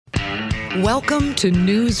Welcome to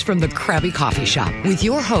News from the Crabby Coffee Shop with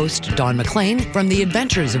your host, Dawn McLean, from the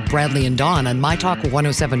adventures of Bradley and Dawn on My Talk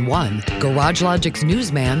 1071, Garage Logic's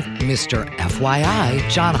newsman, Mr. FYI,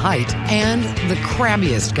 John Haidt, and the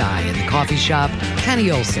crabbiest guy in the coffee shop,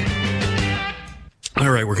 Kenny Olson. All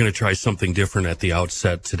right, we're going to try something different at the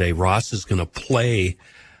outset today. Ross is going to play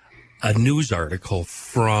a news article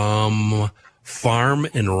from Farm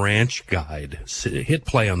and Ranch Guide. Hit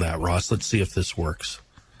play on that, Ross. Let's see if this works.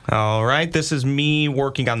 All right, this is me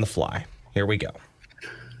working on the fly. Here we go.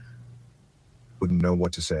 Wouldn't know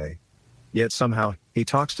what to say. Yet somehow he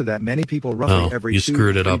talks to that many people roughly every you 2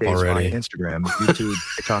 screwed it to 3 up days already. via Instagram, YouTube,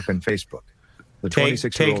 TikTok, and Facebook. The Take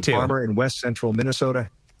 26-year-old two. farmer in west central Minnesota,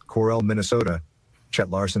 Corel, Minnesota, Chet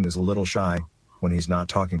Larson, is a little shy when he's not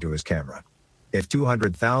talking to his camera. If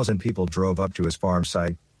 200,000 people drove up to his farm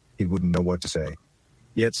site, he wouldn't know what to say.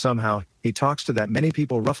 Yet somehow he talks to that many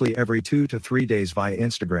people roughly every 2 to 3 days via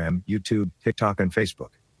Instagram, YouTube, TikTok, and Facebook.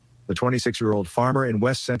 The 26-year-old farmer in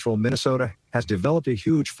west central Minnesota has developed a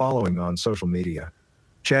huge following on social media.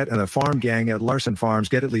 Chet and the farm gang at Larson Farms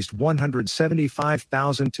get at least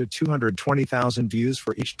 175,000 to 220,000 views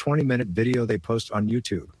for each 20-minute video they post on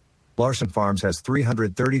YouTube. Larson Farms has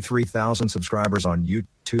 333,000 subscribers on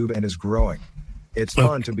YouTube and is growing. It's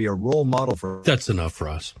fun to be a role model for... That's enough,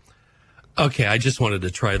 Ross. Okay, I just wanted to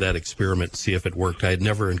try that experiment, see if it worked. I had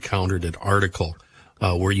never encountered an article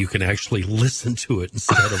where you can actually listen to it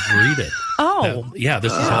instead of read it. Yeah,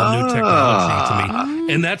 this is all new technology to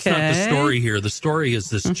me. And that's not the story here. The story is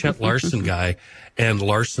this Chet Larson guy and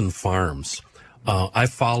Larson Farms. I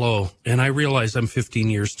follow, and I realize I'm 15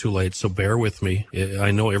 years too late, so bear with me.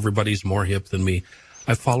 I know everybody's more hip than me.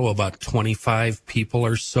 I follow about 25 people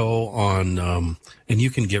or so on, and you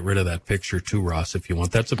can get rid of that picture too, Ross, if you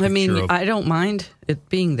want. That's a picture of... I don't mind it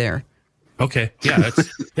being there. Okay, yeah,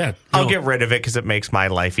 I'll get rid of it because it makes my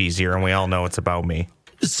life easier, and we all know it's about me.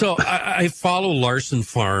 So I follow Larson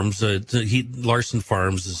Farms. Larson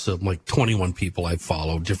Farms is like 21 people I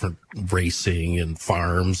follow, different racing and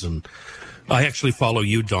farms, and I actually follow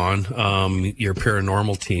you, Dawn, your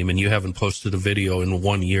paranormal team, and you haven't posted a video in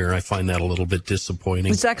 1 year. I find that a little bit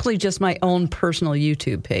disappointing. It's actually just my own personal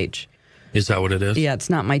YouTube page. Is that what it is? Yeah, it's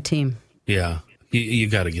not my team. Yeah. You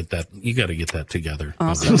got to get that. You got to get that together.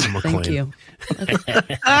 Awesome. Thank you.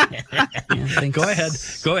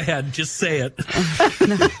 Go ahead. Just say it.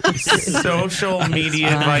 Social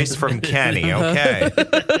media advice from Kenny. Okay.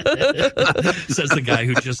 Says the guy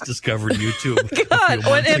who just discovered YouTube. God,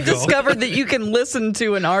 and discovered that you can listen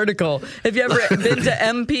to an article. Have you ever been to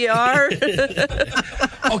NPR?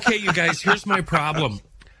 Okay, you guys. Here's my problem.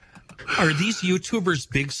 Are these YouTubers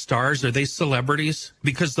big stars? Are they celebrities?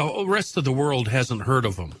 Because the rest of the world hasn't heard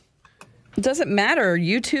of them. It doesn't matter.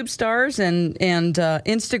 YouTube stars and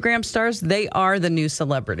Instagram stars, they are the new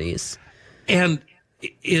celebrities. And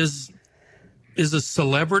is a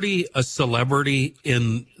celebrity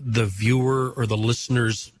in the viewer or the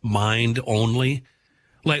listener's mind only?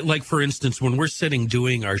 Like for instance, when we're sitting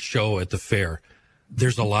doing our show at the fair,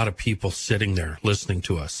 there's a lot of people sitting there listening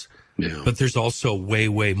to us. Yeah. But there's also way,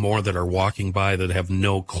 way more that are walking by that have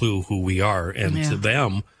no clue who we are. And to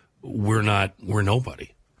them, we're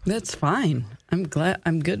nobody. That's fine. I'm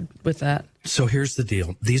good with that. So here's the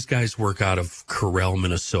deal. These guys work out of Corel,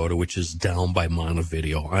 Minnesota, which is down by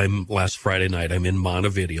Montevideo. Last Friday night, I'm in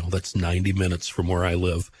Montevideo. That's 90 minutes from where I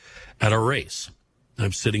live at a race.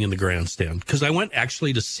 I'm sitting in the grandstand because I went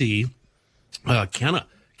actually to see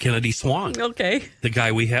Kennedy Swan. Okay. The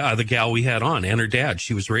gal we had on, and her dad.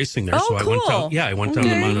 She was racing there. Oh, so cool. I went down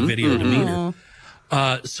to Montevideo to meet her.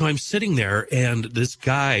 So I'm sitting there, and this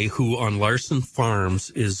guy who on Larson Farms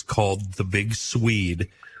is called the Big Swede.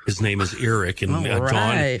 His name is Eric, and right.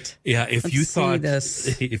 Dawn. Yeah, if you thought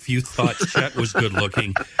Chet was good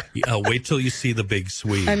looking, wait till you see the Big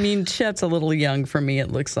Swede. I mean, Chet's a little young for me.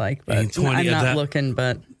 It looks like, but I'm not looking.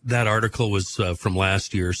 But that article was from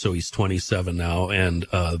last year, so he's 27 now, and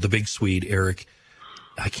the Big Swede, Eric.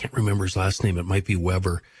 I can't remember his last name. It might be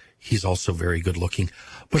Weber. He's also very good looking.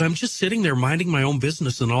 But I'm just sitting there minding my own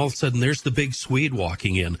business, and all of a sudden, there's the Big Swede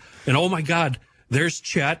walking in, and oh my God. There's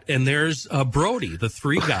Chet and there's Brody, the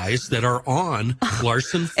three guys that are on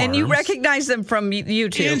Larson Farms. And you recognize them from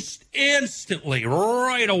YouTube? Instantly,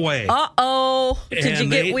 right away. Uh-oh. Did you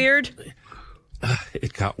get weird?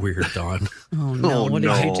 It got weird, Dawn. Oh, no. What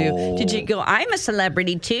did you do? Did you go, I'm a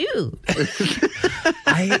celebrity, too?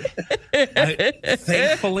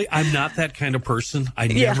 Thankfully, I'm not that kind of person. I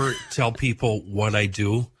never tell people what I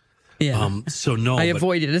do. Yeah. So, no. I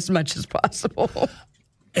avoid it as much as possible.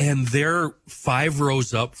 And they're 5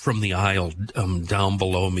 rows up from the aisle down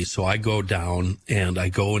below me. So I go down and I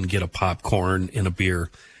go and get a popcorn and a beer.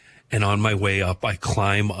 And on my way up, I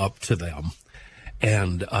climb up to them.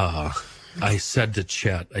 And I said to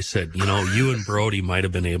Chet, I said, you and Brody might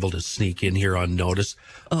have been able to sneak in here unnoticed,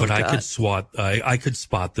 but God. I could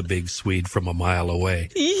spot the big Swede from a mile away.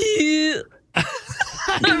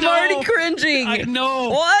 I'm already cringing. I know.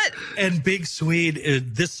 What? And Big Swede,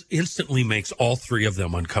 this instantly makes all three of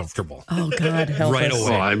them uncomfortable. Oh, God, help right us.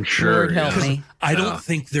 away. Oh, I'm sure. Lord, help me. I don't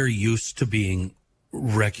think they're used to being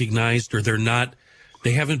recognized, or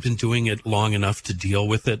they haven't been doing it long enough to deal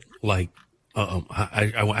with it. Like,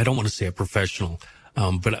 I don't want to say a professional,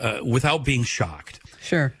 but without being shocked.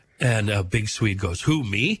 Sure. And Big Swede goes, "Who,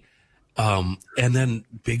 me?" And then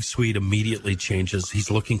Big Swede immediately changes.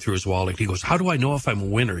 He's looking through his wallet. He goes, "How do I know if I'm a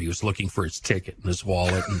winner?" He was looking for his ticket in his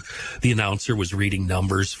wallet, and the announcer was reading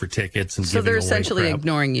numbers for tickets and so giving they're away essentially crap.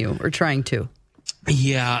 ignoring you or trying to.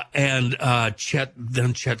 Yeah, and Chet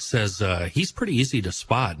says, he's pretty easy to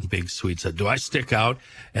spot. And Big Swede said, "Do I stick out?"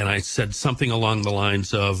 And I said something along the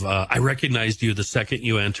lines of, "I recognized you the second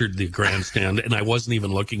you entered the grandstand, and I wasn't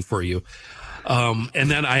even looking for you."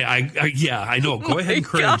 And then I know. Go ahead and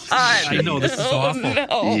cringe. I know, this is awful. No.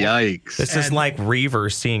 Yikes. This is like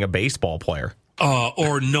Reavers seeing a baseball player.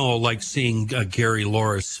 Or no, like seeing Gary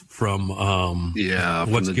Loris from from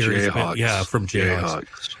the Gary's Jayhawks. band? Yeah, from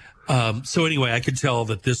Jayhawks. So anyway, I could tell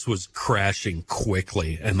that this was crashing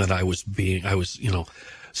quickly, and that I was.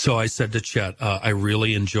 So I said to Chet, "I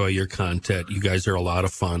really enjoy your content. You guys are a lot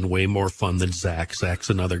of fun, way more fun than Zach. Zach's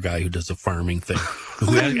another guy who does a farming thing,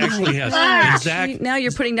 who actually has." And Zach, Now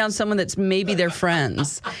you're putting down someone that's maybe their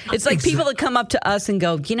friends. It's like people that come up to us and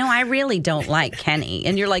go, I really don't like Kenny.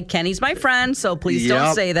 And you're like, Kenny's my friend, so please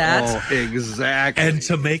don't say that. Oh, exactly. And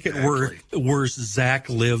to make it worse, Zach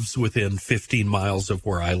lives within 15 miles of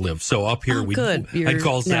where I live. So up here, good. I'd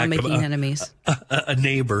call Now Zach making enemies. a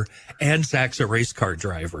neighbor, and Zach's a race car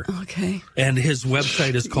driver. Okay. And his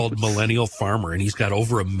website is called Millennial Farmer, and he's got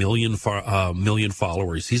over a million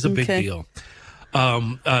followers. He's a big deal.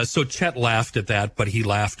 So Chet laughed at that, but he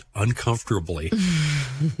laughed uncomfortably.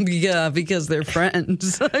 Yeah, because they're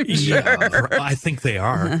friends. I'm Yeah, sure. I think they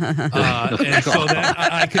are. And so that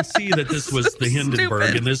I could see that this was the Hindenburg,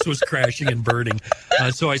 Stupid. and this was crashing and burning.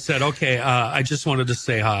 So I said, "Okay, I just wanted to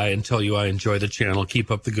say hi and tell you I enjoy the channel.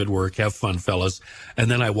 Keep up the good work. Have fun, fellas."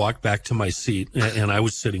 And then I walked back to my seat, and I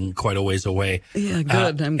was sitting quite a ways away. Yeah,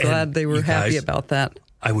 good. I'm glad they were you happy guys, about that.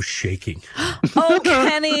 I was shaking. Oh,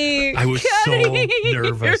 Kenny. I was so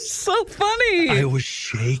nervous. You're so funny. I was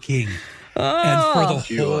shaking. Oh. And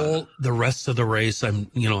for the rest of the race,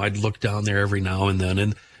 I'd look down there every now and then,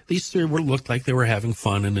 and these three looked like they were having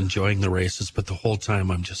fun and enjoying the races. But the whole time,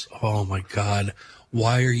 I'm just, oh my God,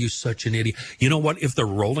 why are you such an idiot? You know what? If the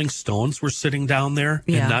Rolling Stones were sitting down there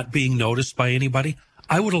and not being noticed by anybody,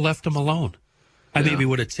 I would have left them alone. I maybe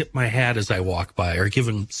would have tipped my hat as I walked by or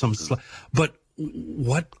given some, but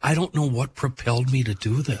I don't know what propelled me to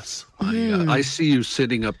do this. I see you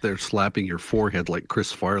sitting up there slapping your forehead like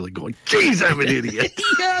Chris Farley going, "Geez, I'm an idiot."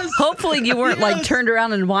 Yes. Hopefully you weren't like turned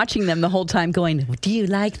around and watching them the whole time going, "Do you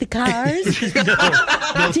like the cars?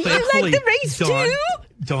 No, Do you like the race too?"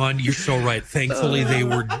 Dawn, you're so right. Thankfully, they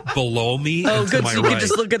were below me. Oh, and to good. my So you right. could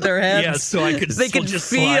just look at their heads. Yeah, so I could. They could just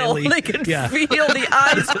feel. slyly, They could feel the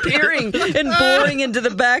eyes peering and boring into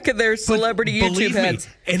the back of their celebrity YouTube Believe heads.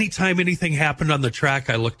 me, anytime anything happened on the track,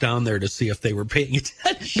 I looked down there to see if they were paying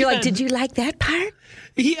attention. You're like, "Did you like that part?"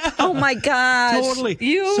 Yeah. Oh my gosh. Totally.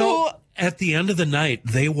 So at the end of the night,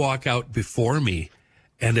 they walk out before me,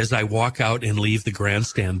 and as I walk out and leave the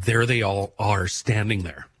grandstand, there they all are standing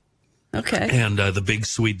there. Okay. And the big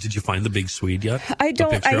Swede, did you find the big Swede yet? I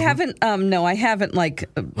don't. picture I of him? haven't. No, I haven't. Like,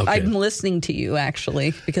 Okay. I'm listening to you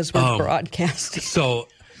actually because we're broadcasting. So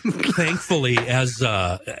thankfully, as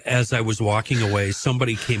I was walking away,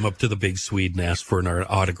 somebody came up to the big Swede and asked for an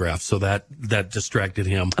autograph. So that distracted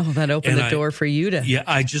him. Oh, that opened the door for you to. Yeah,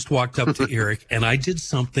 I just walked up to Eric and I did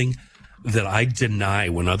something that I deny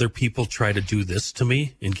when other people try to do this to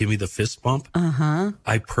me and give me the fist bump.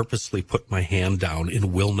 I purposely put my hand down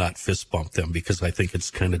and will not fist bump them because I think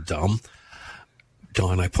it's kind of dumb.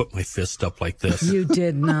 Dawn, I put my fist up like this. You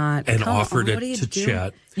did not. And Come offered on, what are it you to doing?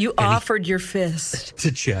 Chet. You offered your fist.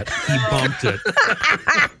 To Chet. He bumped it.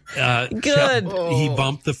 Good. Chet, he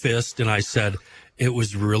bumped the fist, and I said, "It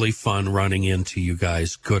was really fun running into you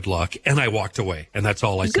guys. Good luck." And I walked away, and that's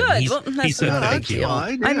all I said. Good. He Well, that's said, not a "Thank big you." deal.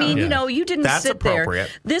 Fine, I mean, yeah. you didn't That's sit appropriate.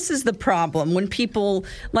 there. This is the problem when people,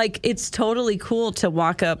 like, it's totally cool to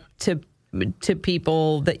walk up to to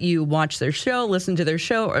people that you watch their show, listen to their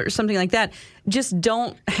show, or something like that, just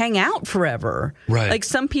don't hang out forever. Right. Like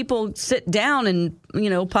some people sit down and,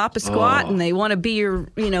 pop a squat and they want to be your,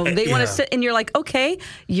 they want to sit and you're like, okay,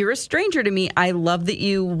 you're a stranger to me. I love that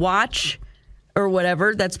you watch or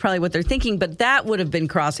whatever. That's probably what they're thinking, but that would have been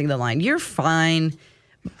crossing the line. You're fine.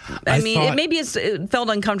 It felt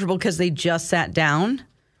uncomfortable because they just sat down.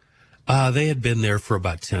 They had been there for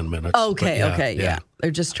about 10 minutes. Okay, yeah.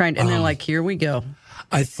 They're just trying to, and they're like, here we go.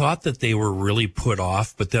 I thought that they were really put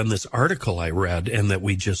off, but then this article I read and that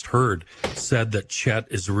we just heard said that Chet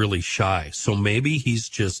is really shy. So maybe he's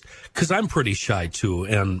just, because I'm pretty shy too.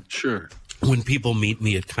 And Sure. when people meet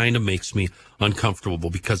me, it kind of makes me uncomfortable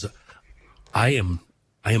because I am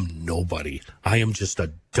nobody. I am just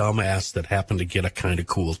a dumbass that happened to get a kind of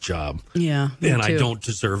cool job. Yeah. And I don't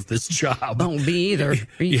deserve this job. Don't be either.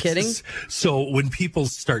 Are you kidding? So when people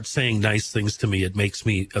start saying nice things to me, it makes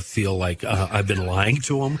me feel like I've been lying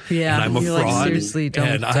to them. Yeah. And I'm a fraud. Like, seriously, don't.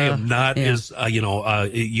 And I am not as,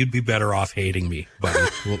 you'd be better off hating me, buddy.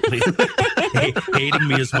 Hating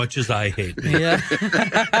me as much as I hate me. Yeah.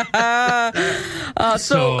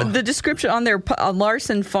 So the description on their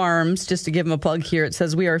Larson Farms, just to give them a plug here, it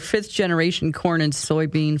says, we are a 5th generation corn and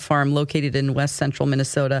soybean farm located in west central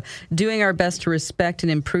Minnesota, doing our best to respect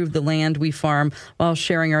and improve the land we farm while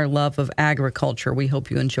sharing our love of agriculture. We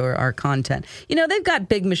hope you enjoy our content. They've got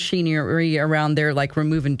big machinery around there, like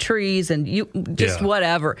removing trees and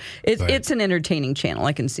whatever. It's an entertaining channel.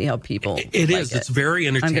 I can see how people It is. It's very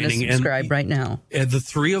entertaining. I'm going to subscribe right now. And the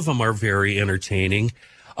three of them are very entertaining.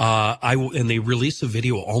 And they release a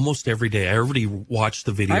video almost every day. I already watched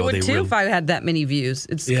the video. I would too if I had that many views.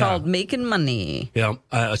 It's called Making Money. Yeah.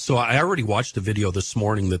 So I already watched the video this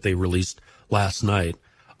morning that they released last night.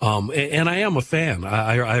 And I am a fan.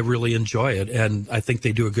 I really enjoy it. And I think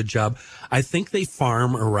they do a good job. I think they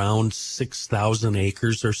farm around 6,000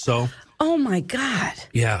 acres or so. Oh, my God.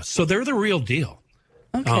 Yeah. So they're the real deal.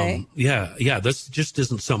 Okay. Yeah. This just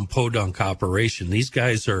isn't some podunk operation. These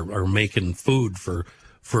guys are making food for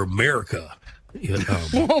America.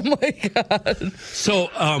 Oh my God. So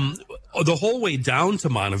the whole way down to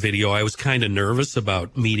Montevideo, I was kind of nervous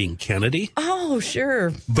about meeting Kennedy. Oh,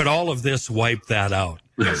 sure. But all of this wiped that out.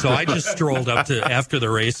 So I just strolled up to, after the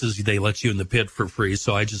races, they let you in the pit for free.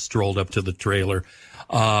 So I just strolled up to the trailer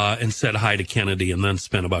and said hi to Kennedy and then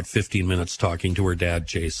spent about 15 minutes talking to her dad,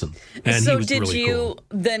 Jason. And so he was did really you cool.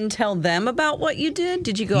 then tell them about what you did?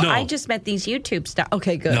 Did you go, No. I just met these YouTube stars?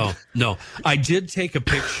 Okay, good. No. I did take a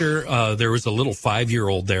picture. There was a little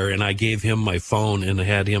 5-year-old there, and I gave him my phone and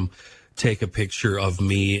had him take a picture of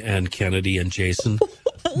me and Kennedy and Jason.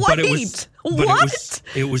 What?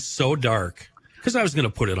 It was so dark. Because I was going to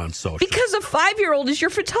put it on social. Because a 5-year-old is your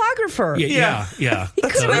photographer. Yeah. He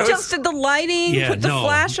could have adjusted the lighting, put the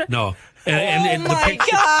flash on. No. And the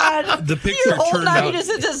picture, God. The picture Your whole turned night out. is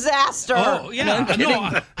a disaster. Oh,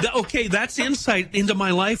 yeah. Okay, that's insight into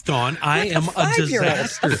my life, Dawn. I am a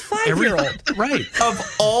disaster. A 5-year-old. Right.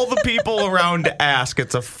 Of all the people around to ask,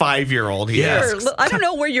 it's a 5-year-old. Yes. Here, I don't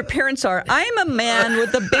know where your parents are. I am a man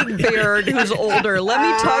with a big beard who's older. Let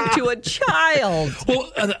me talk to a child.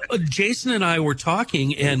 Well, Jason and I were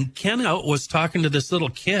talking, and Ken was talking to this little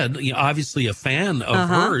kid, obviously a fan of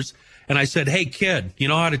hers. And I said, hey, kid, you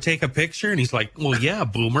know how to take a picture? And he's like, well, yeah,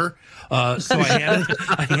 boomer. So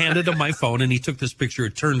I handed him my phone, and he took this picture.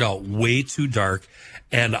 It turned out way too dark.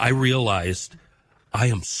 And I realized I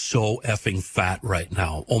am so effing fat right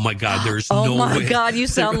now. Oh, my God, there's no way. Oh, my God, you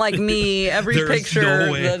sound like me. Every picture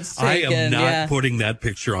no way. that's taken. I am not putting that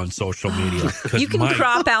picture on social media. You can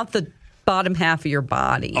crop out the bottom half of your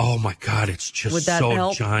body. Oh, my God, it's just so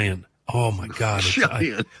help? giant. Oh, my God.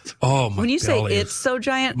 Giant. My When you say belly it's so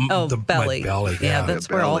giant, belly. My belly, Yeah, that's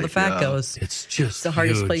where all the fat goes. It's just It's the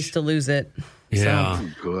hardest huge. place to lose it. Yeah. So.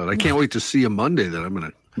 Good. I can't wait to see you Monday that I'm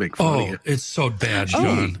going to make fun of you. It's so bad,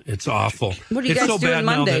 John. It's awful. What are you It's guys so doing bad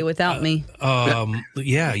now Monday that, without me?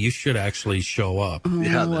 Yeah, you should actually show up.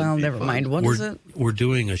 Yeah, Well, never mind. What is it? We're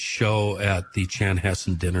doing a show at the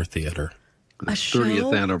Chanhassen Dinner Theater. A show?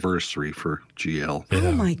 30th anniversary for GL.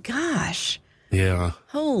 Oh, my gosh. Yeah.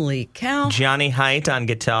 Holy cow. Johnny Height on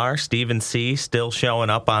guitar, Stephen C. still showing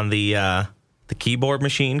up on the keyboard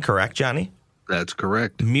machine, correct, Johnny? That's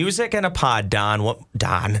correct. Music and a pod, Dawn.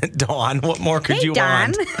 Dawn, what more could you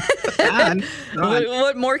Don. want?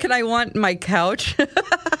 What more can I want? My couch?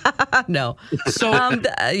 No. So,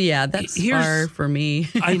 that's far for me.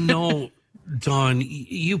 I know, Dawn,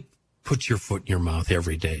 you put your foot in your mouth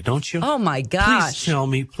every day, don't you? Oh, my gosh. Please tell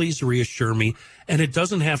me, please reassure me. And it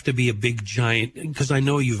doesn't have to be a big giant, because I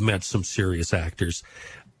know you've met some serious actors.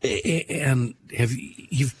 And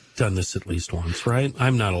you've done this at least once, right?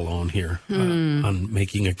 I'm not alone here on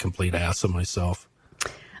making a complete ass of myself.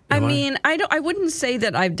 I wouldn't say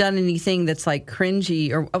that I've done anything that's like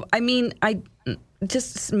cringy or, I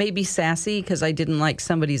just maybe sassy because I didn't like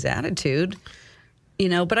somebody's attitude,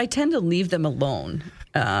 but I tend to leave them alone.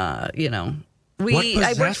 What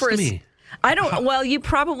possessed me? Well, you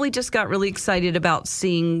probably just got really excited about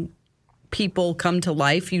seeing people come to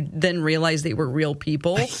life. You then realize they were real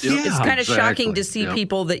people. It's kind of shocking to see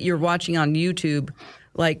people that you're watching on YouTube,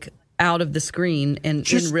 like out of the screen and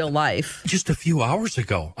in real life. Just a few hours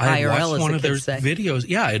ago, I had watched one of their videos.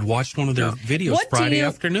 Yeah, I had watched one of their videos Friday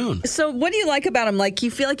afternoon. So what do you like about them? Like, you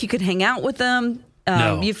feel like you could hang out with them?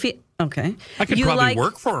 No. You feel okay. I could probably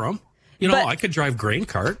work for them. I could drive grain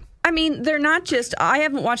cart. They're not just, I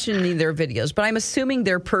haven't watched any of their videos, but I'm assuming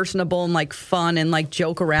they're personable and like fun and like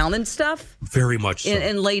joke around and stuff. Very much so.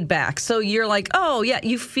 And laid back. So you're like, oh yeah,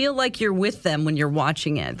 you feel like you're with them when you're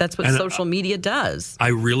watching it. That's what social media does. I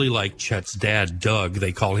really like Chet's dad, Doug.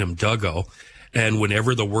 They call him Duggo. And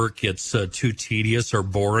whenever the work gets too tedious or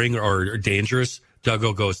boring or dangerous,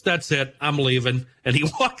 Duggo goes, "That's it, I'm leaving," and he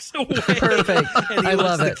walks away. Perfect. And he lets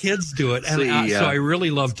love the kids do it. And so I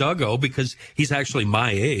really love Duggo because he's actually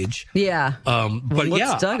my age. Yeah. But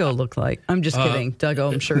what's Duggo look like? I'm just kidding.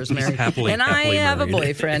 Duggo, I'm sure, is married. And I have married. a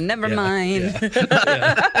boyfriend. Never mind.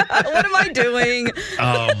 What am I doing?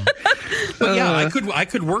 But I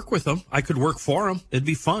could work with him. I could work for him. It'd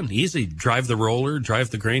be fun, easy. Drive the roller,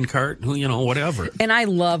 drive the grain cart, whatever. And I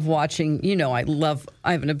love watching.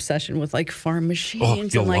 I have an obsession with like farm machines.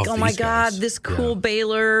 I'm like, oh my God, this cool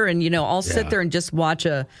baler. And, I'll sit there and just watch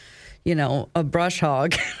a brush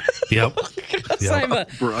hog. Yep.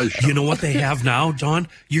 Brush. You know what they have now, Dawn?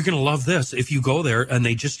 You're going to love this. If you go there, and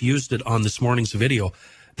they just used it on this morning's video,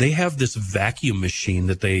 they have this vacuum machine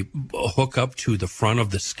that they hook up to the front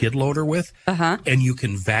of the skid loader with, and you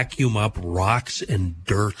can vacuum up rocks and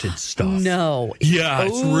dirt and stuff. No. Yeah,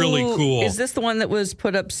 it's really cool. Is this the one that was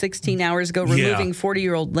put up 16 hours ago, removing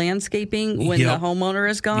 40-year-old landscaping when the homeowner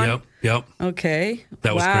is gone? Yep. Okay.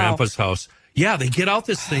 That was Grandpa's house. Yeah, they get out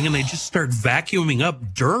this thing and they just start vacuuming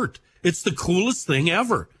up dirt. It's the coolest thing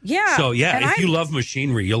ever. Yeah. So, if you love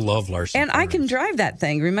machinery, you'll love Larson. And Farms. I can drive that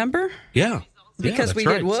thing, remember? Yeah. Because we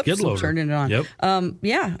did whoops and turned it on. Yep.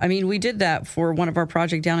 We did that for one of our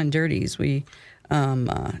projects down in Dirties. We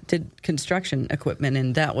did construction equipment,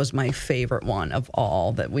 and that was my favorite one of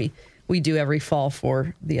all that we do every fall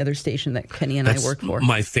for the other station that Kenny and I work for.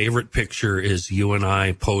 My favorite picture is you and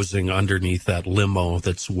I posing underneath that limo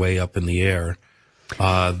that's way up in the air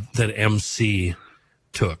that MC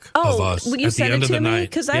took of us will you at the send end it of to the me? night.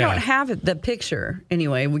 Because I don't have the picture.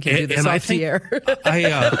 Anyway, we can do this off the air.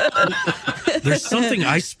 There's something,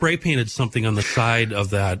 I spray painted something on the side of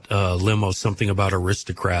that limo, something about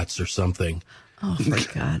aristocrats or something. Oh,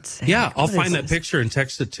 for God's sake. Yeah, I'll find that picture and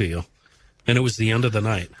text it to you. And it was the end of the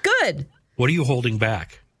night. Good. What are you holding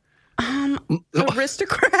back?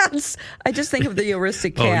 Aristocrats. I just think of the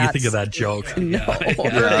Aristocats. Oh, you think of that joke. No.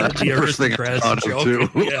 The Aristocrats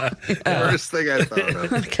joke. First thing I thought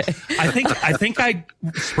of. Okay. I think I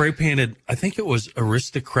spray painted, I think it was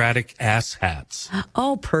aristocratic ass hats.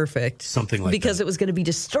 Oh, perfect. Something like because that. It was going to be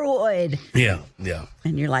destroyed. Yeah.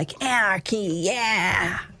 And you're like, anarchy,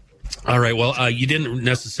 yeah. All right. Well, you didn't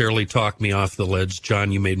necessarily talk me off the ledge,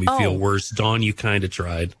 John. You made me feel worse. Dawn, you kind of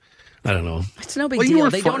tried. I don't know. It's no big deal.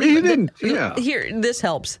 They don't even. Yeah. Here, this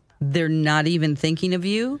helps. They're not even thinking of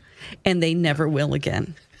you, and they never will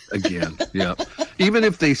again. Yeah. Even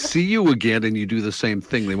if they see you again and you do the same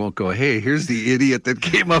thing, they won't go, "Hey, here's the idiot that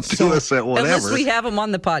came up to us at whatever." Unless we have them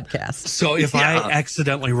on the podcast. So if I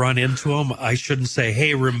accidentally run into them, I shouldn't say,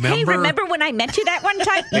 "Hey, remember?" Hey, remember when I met you that one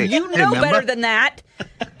time? You know better than that.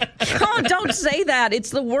 Oh, don't say that. It's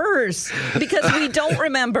the worst because we don't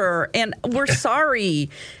remember and we're sorry.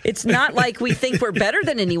 It's not like we think we're better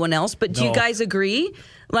than anyone else, but do you guys agree?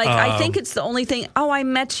 Like, I think it's the only thing. Oh, I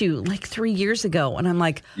met you like 3 years ago. And I'm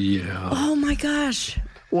like, oh my gosh.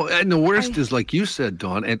 Well, and the worst is, like you said,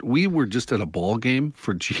 Dawn, and we were just at a ball game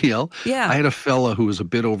for GL. Yeah. I had a fella who was a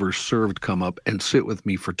bit overserved come up and sit with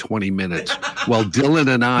me for 20 minutes while Dylan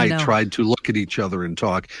and I tried to look at each other and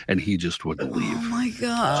talk, and he just wouldn't leave. Oh, my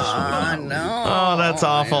God. No. Oh, that's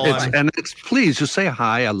awful. It's please just say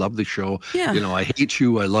hi. I love the show. Yeah. I hate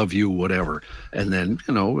you. I love you, whatever. And then,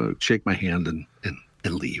 shake my hand and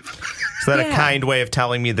leave. Is that a kind way of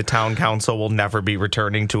telling me the town council will never be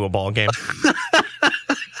returning to a ball game?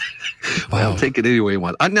 Well, I'll take it any way you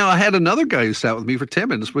want. Now, I had another guy who sat with me for 10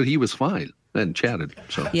 minutes, but he was fine and chatted.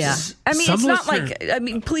 So yeah. It's not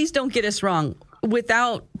like, please don't get us wrong.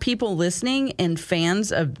 Without people listening and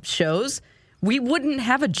fans of shows, we wouldn't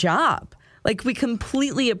have a job. Like, we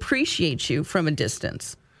completely appreciate you from a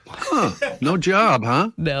distance. Huh. No job,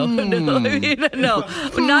 huh? No,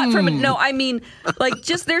 not from. No, I mean, like,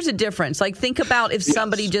 just there's a difference. Like, think about if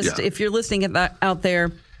somebody if you're listening out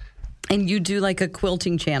there, and you do like a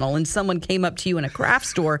quilting channel, and someone came up to you in a craft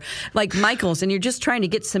store like Michael's, and you're just trying to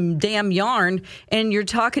get some damn yarn, and you're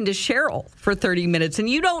talking to Cheryl for 30 minutes, and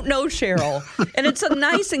you don't know Cheryl, and it's a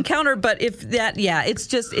nice encounter. But if that, it's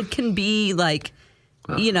just it can be like,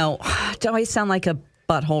 do I sound like a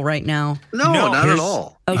butthole right now? No, not at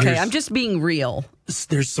all. Okay, I'm just being real.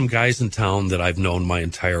 There's some guys in town that I've known my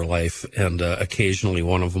entire life, and occasionally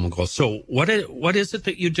one of them will go, "So what is it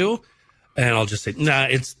that you do?" And I'll just say, "Nah,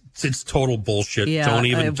 it's total bullshit. Yeah,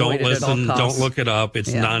 don't listen, don't look it up.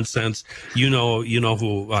 It's nonsense. You know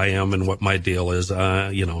who I am and what my deal is.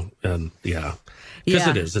 Because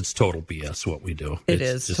it is. It's total BS what we do.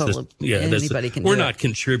 It's just total. Anybody can do We're it. not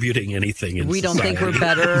contributing anything in We don't society. think we're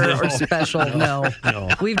better or special. No.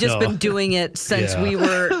 We've just been doing it since we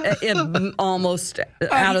were almost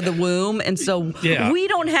out of the womb. And so we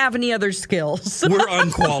don't have any other skills. We're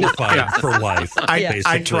unqualified for life.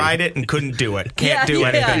 I tried it and couldn't do it. Can't do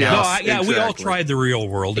anything else. We all tried the real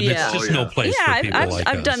world, and it's just no place for people like us.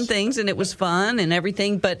 I've done things, and it was fun and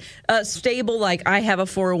everything, but stable, like I have a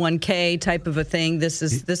 401k type of a thing. This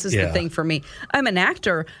is the thing for me. I'm an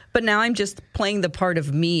actor, but now I'm just playing the part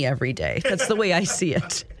of me every day. That's the way I see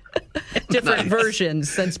it. Different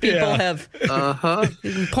versions, since people have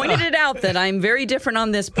pointed it out that I'm very different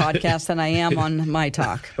on this podcast than I am on my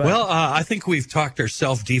talk. But. Well, I think we've talked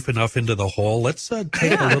ourselves deep enough into the hole. Let's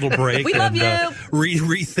take a little break and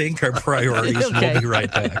rethink our priorities. Okay. We'll be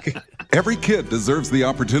right back. Every kid deserves the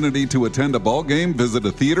opportunity to attend a ball game, visit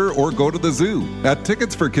a theater, or go to the zoo. At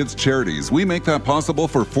Tickets for Kids Charities, we make that possible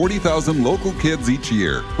for 40,000 local kids each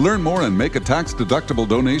year. Learn more and make a tax-deductible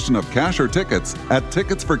donation of cash or tickets at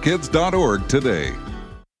ticketsforkids.org today.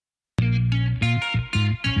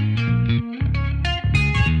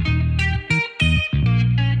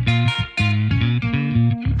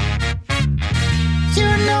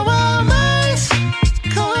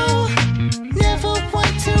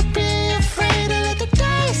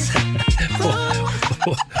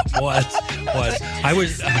 What? I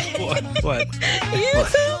was. What?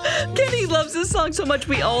 Kenny loves this song so much.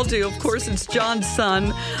 We all do. Of course, it's John's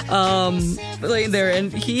son laying there,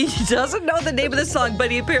 and he doesn't know the name of the song,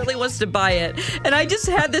 but he apparently wants to buy it. And I just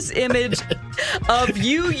had this image of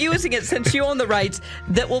you using it, since you own the rights,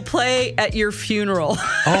 that will play at your funeral.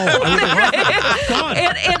 Oh,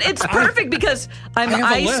 and it's perfect because I'm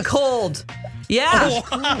ice cold. Yeah,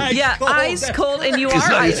 ice cold, and you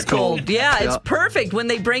are ice cold. Yeah, it's perfect when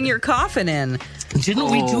they bring your coffin in. Didn't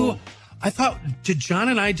we do? I thought,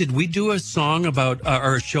 did we do a song about,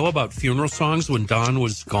 or a show about funeral songs when Don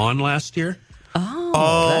was gone last year?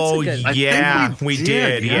 Oh, that's a good... we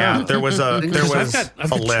did. Yeah, there was a I've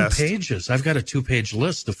got list. 2 pages. I've got a 2-page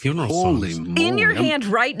list of funeral songs in your hand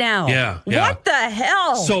right now. Yeah. What the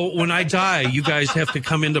hell? So when I die, you guys have to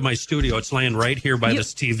come into my studio. It's laying right here by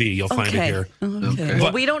this TV. You'll find it here. Okay.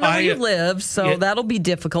 Well, we don't know where you live, so that'll be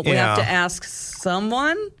difficult. We have to ask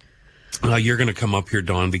someone. You're going to come up here,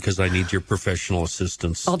 Dawn, because I need your professional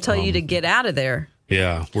assistance. I'll tell you to get out of there.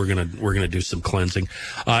 Yeah, we're gonna do some cleansing.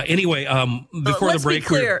 Anyway, before the break, be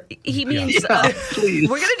clear. He means we're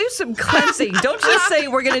gonna do some cleansing. Don't just say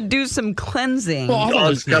we're gonna do some cleansing.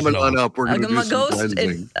 Well, coming on up. We're gonna do some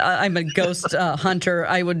cleansing. I'm a ghost hunter.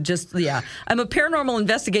 I would just I'm a paranormal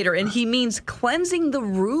investigator, and he means cleansing the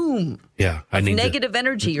room. Yeah, I need negative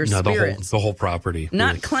energy or spirits. The whole property.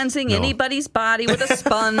 Not cleansing anybody's body with a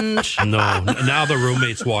sponge. No. Now the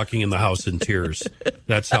roommate's walking in the house in tears.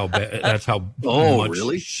 That's how bad. That's how much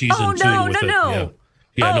really? She's in tune with it. No.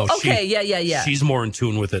 Yeah, okay. Yeah. She's more in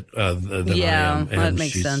tune with it than I am. And that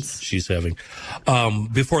makes sense. She's having.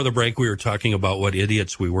 Before the break, we were talking about what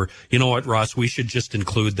idiots we were. You know what, Ross? We should just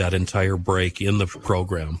include that entire break in the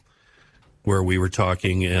program where we were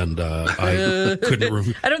talking, and I couldn't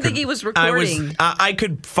remember. I don't think he was recording. I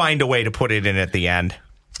could find a way to put it in at the end.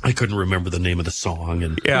 I couldn't remember the name of the song.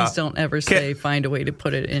 And please don't ever say find a way to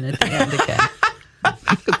put it in at the end again.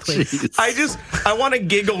 Please. I want to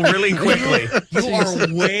giggle really quickly. You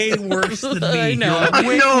are way worse than me. I know.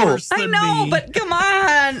 I know, but come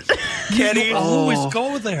on. Kenny, you always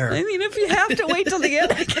go there. I mean, if you have to wait till the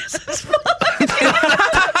end, I guess it's fine.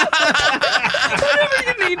 Whatever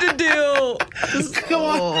you need to do. Come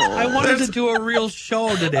on. I wanted to do a real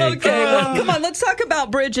show today. Okay, well, come on. Let's talk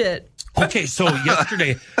about Bridget. Okay, so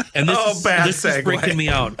yesterday, and this is breaking me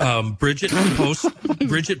out. Bridget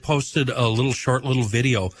posted a short little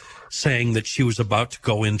video saying that she was about to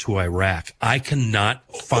go into Iraq. I cannot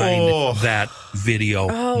find that video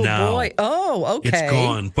now. Oh, boy. Oh, okay. It's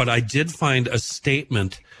gone. But I did find a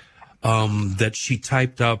statement that she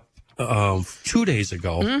typed up 2 days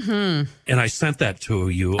ago, and I sent that to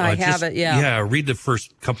you. I have it, yeah. Yeah, read the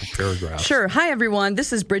first couple paragraphs. Sure. Hi, everyone.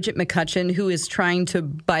 This is Bridget McCutcheon, who is trying to,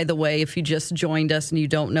 by the way, if you just joined us and you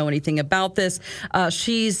don't know anything about this,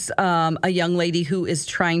 she's a young lady who is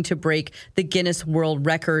trying to break the Guinness World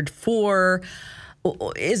Record for...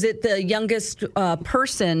 Is it the youngest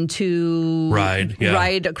person to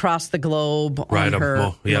ride across the globe on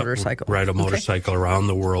her motorcycle? Ride a motorcycle around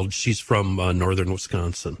the world. She's from northern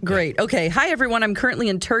Wisconsin. Great. Okay. Hi, everyone. I'm currently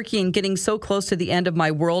in Turkey and getting so close to the end of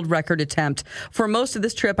my world record attempt. For most of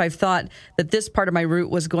this trip, I've thought that this part of my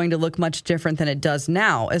route was going to look much different than it does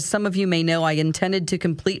now. As some of you may know, I intended to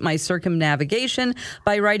complete my circumnavigation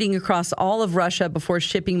by riding across all of Russia before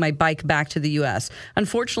shipping my bike back to the U.S.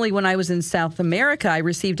 Unfortunately, when I was in South America, I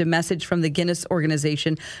received a message from the Guinness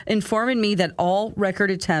organization informing me that all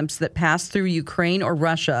record attempts that pass through Ukraine or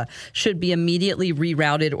Russia should be immediately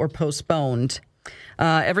rerouted or postponed.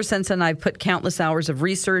 Ever since then, I've put countless hours of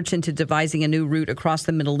research into devising a new route across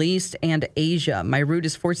the Middle East and Asia. My route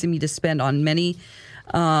is forcing me to spend on many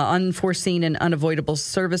unforeseen and unavoidable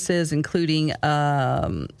services, including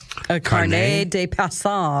a carnet de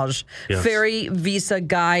passage, ferry visa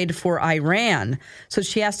guide for Iran. So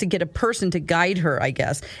she has to get a person to guide her, I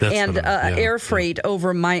guess. And air freight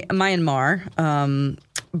over Myanmar,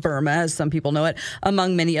 Burma, as some people know it,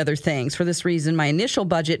 among many other things. For this reason, my initial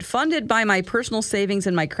budget, funded by my personal savings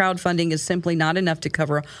and my crowdfunding, is simply not enough to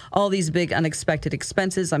cover all these big unexpected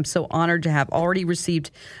expenses. I'm so honored to have already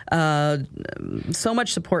received so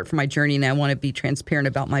much support for my journey, and I want to be transparent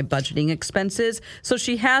about my budgeting expenses. So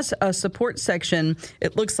she has a support section.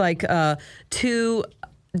 It looks like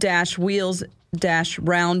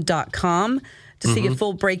 2-wheels-round.com. to see a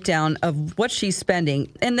full breakdown of what she's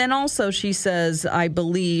spending. And then also she says, I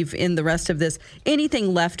believe in the rest of this,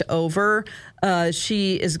 anything left over,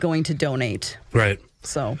 she is going to donate. Right.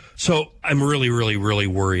 So I'm really, really, really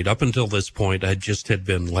worried. Up until this point, I just had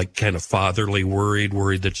been like kind of fatherly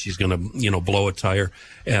worried that she's going to, blow a tire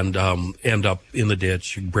and end up in the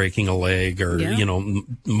ditch, breaking a leg or,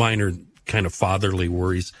 minor kind of fatherly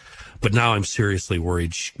worries. But now I'm seriously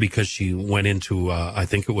worried because she went into, I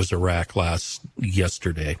think it was Iraq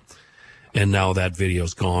yesterday. And now that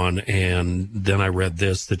video's gone. And then I read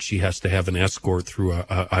that she has to have an escort through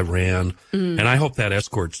Iran. And I hope that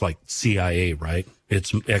escort's like CIA, right?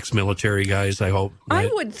 It's ex-military guys, I hope. Right?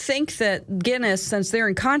 I would think that Guinness, since they're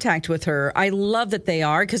in contact with her, I love that they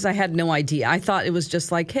are, because I had no idea. I thought it was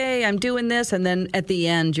just like, hey, I'm doing this. And then at the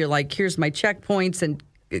end, you're like, here's my checkpoints and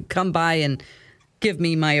come by and give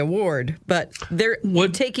me my award. But they're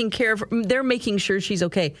taking care of her. They're making sure she's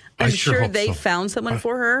okay. I'm sure they found someone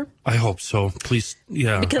for her. I hope so. Please,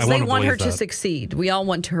 yeah. Because they want her to succeed. We all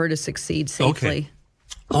want her to succeed safely. Okay.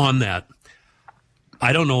 On that,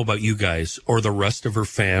 I don't know about you guys or the rest of her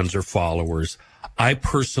fans or followers. I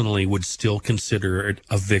personally would still consider it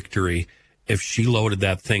a victory if she loaded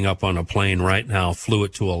that thing up on a plane right now, flew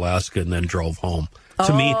it to Alaska, and then drove home.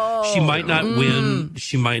 To me, she might not win.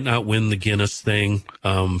 She might not win the Guinness thing.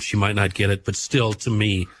 She might not get it, but still, to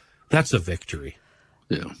me, that's a victory.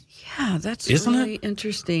 Yeah. Yeah, that's really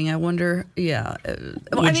interesting. I wonder. Yeah,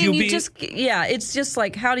 it's just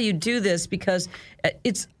like, how do you do this? Because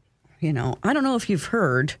it's, I don't know if you've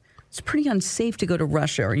heard, it's pretty unsafe to go to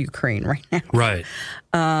Russia or Ukraine right now. Right.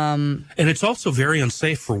 And it's also very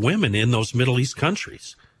unsafe for women in those Middle East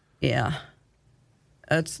countries. Yeah.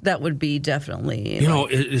 That would be definitely...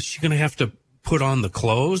 is she going to have to put on the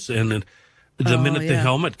clothes? And the minute the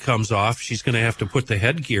helmet comes off, she's going to have to put the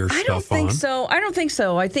headgear stuff on. I don't think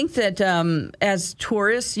so. I think that as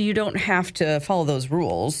tourists, you don't have to follow those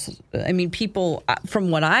rules. I mean, people,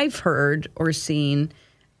 from what I've heard or seen,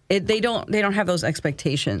 they don't have those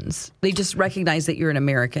expectations. They just recognize that you're an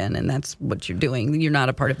American and that's what you're doing. You're not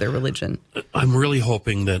a part of their religion. I'm really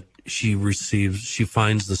hoping that she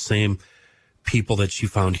finds the same people that she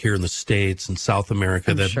found here in the States and South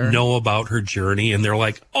America know about her journey, and they're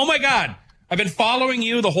like, oh my God, I've been following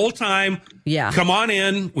you the whole time. Yeah. Come on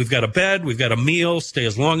in. We've got a bed. We've got a meal. Stay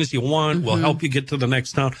as long as you want. We'll help you get to the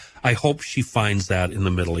next town. I hope she finds that in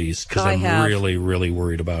the Middle East, because I'm really, really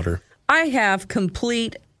worried about her. I have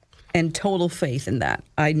complete and total faith in that.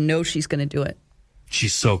 I know she's going to do it.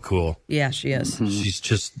 She's so cool. Yeah, she is. She's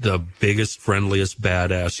just the biggest, friendliest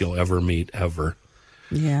badass you'll ever meet, ever.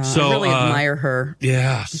 Yeah, So, I really admire her.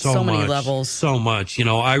 Yeah, so many levels. So much.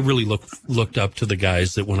 I really looked up to the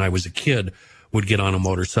guys that when I was a kid would get on a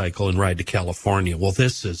motorcycle and ride to California. Well,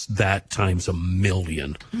 this is that times a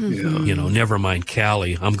million. Mm-hmm. Never mind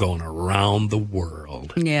Cali. I'm going around the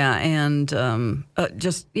world. Yeah, and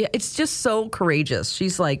it's just so courageous.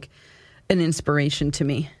 She's like an inspiration to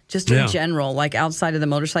me, just in general, like outside of the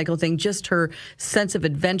motorcycle thing, just her sense of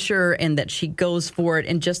adventure and that she goes for it,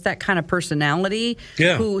 and just that kind of personality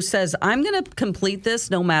who says, I'm going to complete this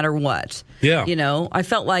no matter what. Yeah. I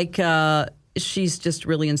felt like she's just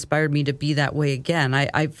really inspired me to be that way again.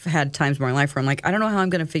 I've had times in my life where I'm like, I don't know how I'm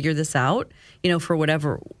going to figure this out, for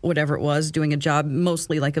whatever it was, doing a job,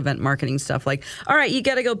 mostly like event marketing stuff. Like, all right, you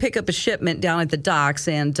got to go pick up a shipment down at the docks.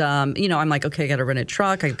 And, I'm like, okay, I got to rent a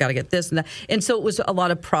truck. I've got to get this and that. And so it was a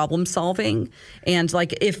lot of problem solving. And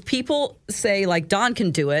like, if people say like, Dawn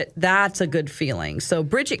can do it, that's a good feeling. So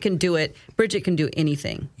Bridget can do it. Bridget can do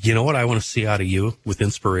anything. You know what I want to see out of you with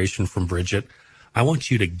inspiration from Bridget? I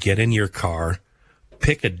want you to get in your car,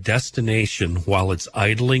 pick a destination while it's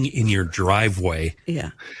idling in your driveway. Yeah.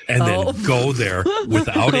 And then go there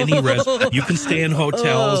without any rest. You can stay in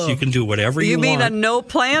hotels. You can do whatever you want. You mean a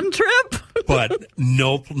no-plan trip? But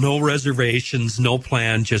no reservations, no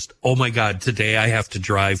plan. Just, oh, my God, today I have to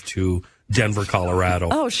drive to Denver, Colorado.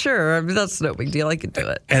 Oh, sure. I mean, that's no big deal. I could do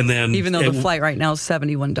it. And then, even though the flight right now is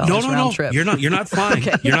 $71 round trip. You're not flying.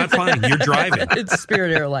 Okay. You're not flying. You're driving. It's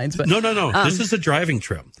Spirit Airlines, but no. This is a driving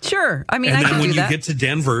trip. Sure. I mean, and I then can when do you that. get to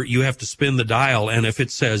Denver, you have to spin the dial, and if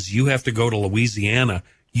it says you have to go to Louisiana,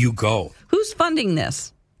 you go. Who's funding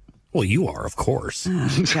this? Well, you are, of course.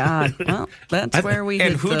 Oh, God. Well, that's where we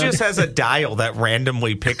And hit who just has a dial that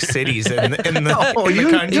randomly picks cities in the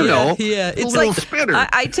country? Yeah. It's like spinner.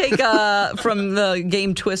 I take from the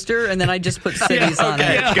game Twister, and then I just put cities on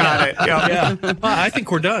it. Got it. Yeah. Well, I think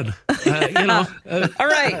we're done. All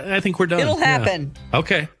right. I think we're done. It'll happen. Yeah.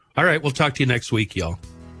 Okay. All right. We'll talk to you next week, y'all.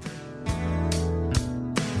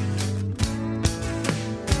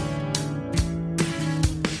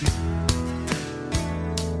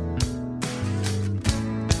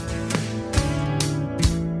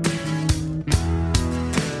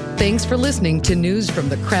 Thanks for listening to News from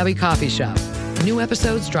the Crabby Coffee Shop. New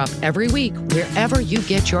episodes drop every week wherever you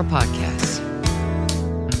get your podcasts.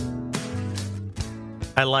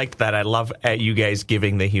 I like that. I love you guys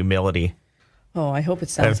giving the humility. Oh, I hope it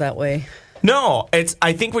sounds that way. No,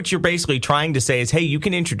 I think what you're basically trying to say is, hey, you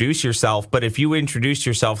can introduce yourself, but if you introduced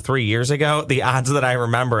yourself 3 years ago, the odds that I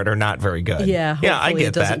remember it are not very good. Yeah, I get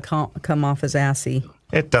it doesn't come off as assy.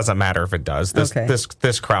 It doesn't matter if it does.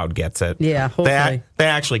 This crowd gets it. Yeah, hopefully. They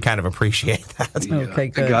actually kind of appreciate that. Yeah. Okay,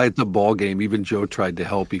 good. The guy at the ball game, even Joe tried to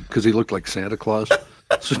help because he looked like Santa Claus.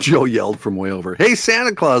 So Joe yelled from way over, "Hey,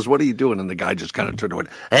 Santa Claus, what are you doing?" And the guy just kind of turned away,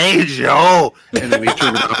 "Hey, Joe!" And then he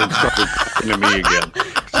turned around and started talking to me again.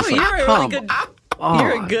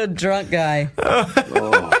 You're a good drunk guy.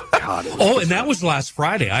 Oh, God. And that was last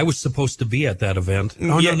Friday. I was supposed to be at that event.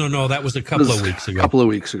 No. That was a couple of weeks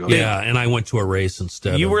ago. Yeah, and I went to a race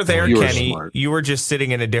instead. You were there, Kenny. You were just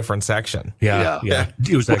sitting in a different section. Yeah.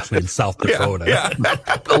 It was actually in South Dakota. Yeah.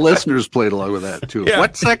 The listeners played along with that, too. Yeah.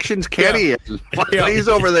 What section's Kenny in? He's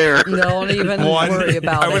over there. Don't even worry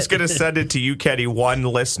about it. I was going to send it to you, Kenny. One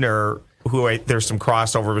listener who there's some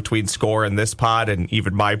crossover between Score and this pod, and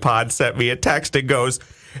even my pod, sent me a text and goes,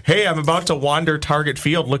 "Hey, I'm about to wander Target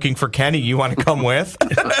Field looking for Kenny. You want to come with?"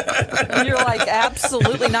 You're like,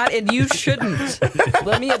 absolutely not, and you shouldn't.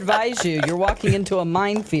 Let me advise you. You're walking into a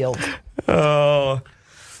minefield.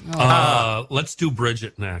 Let's do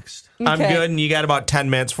Bridget next. Okay. I'm good, and you got about 10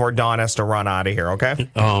 minutes before Dawn has to run out of here, okay?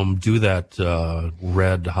 Do that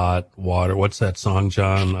Red Hot Water. What's that song,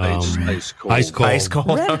 John? Ice Cold. Ice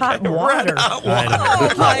Cold. Red Hot Water.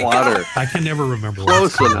 Hot water. I can never remember.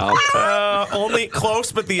 Close enough. Only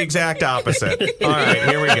close, but the exact opposite. All right,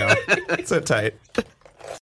 here we go. Sit tight.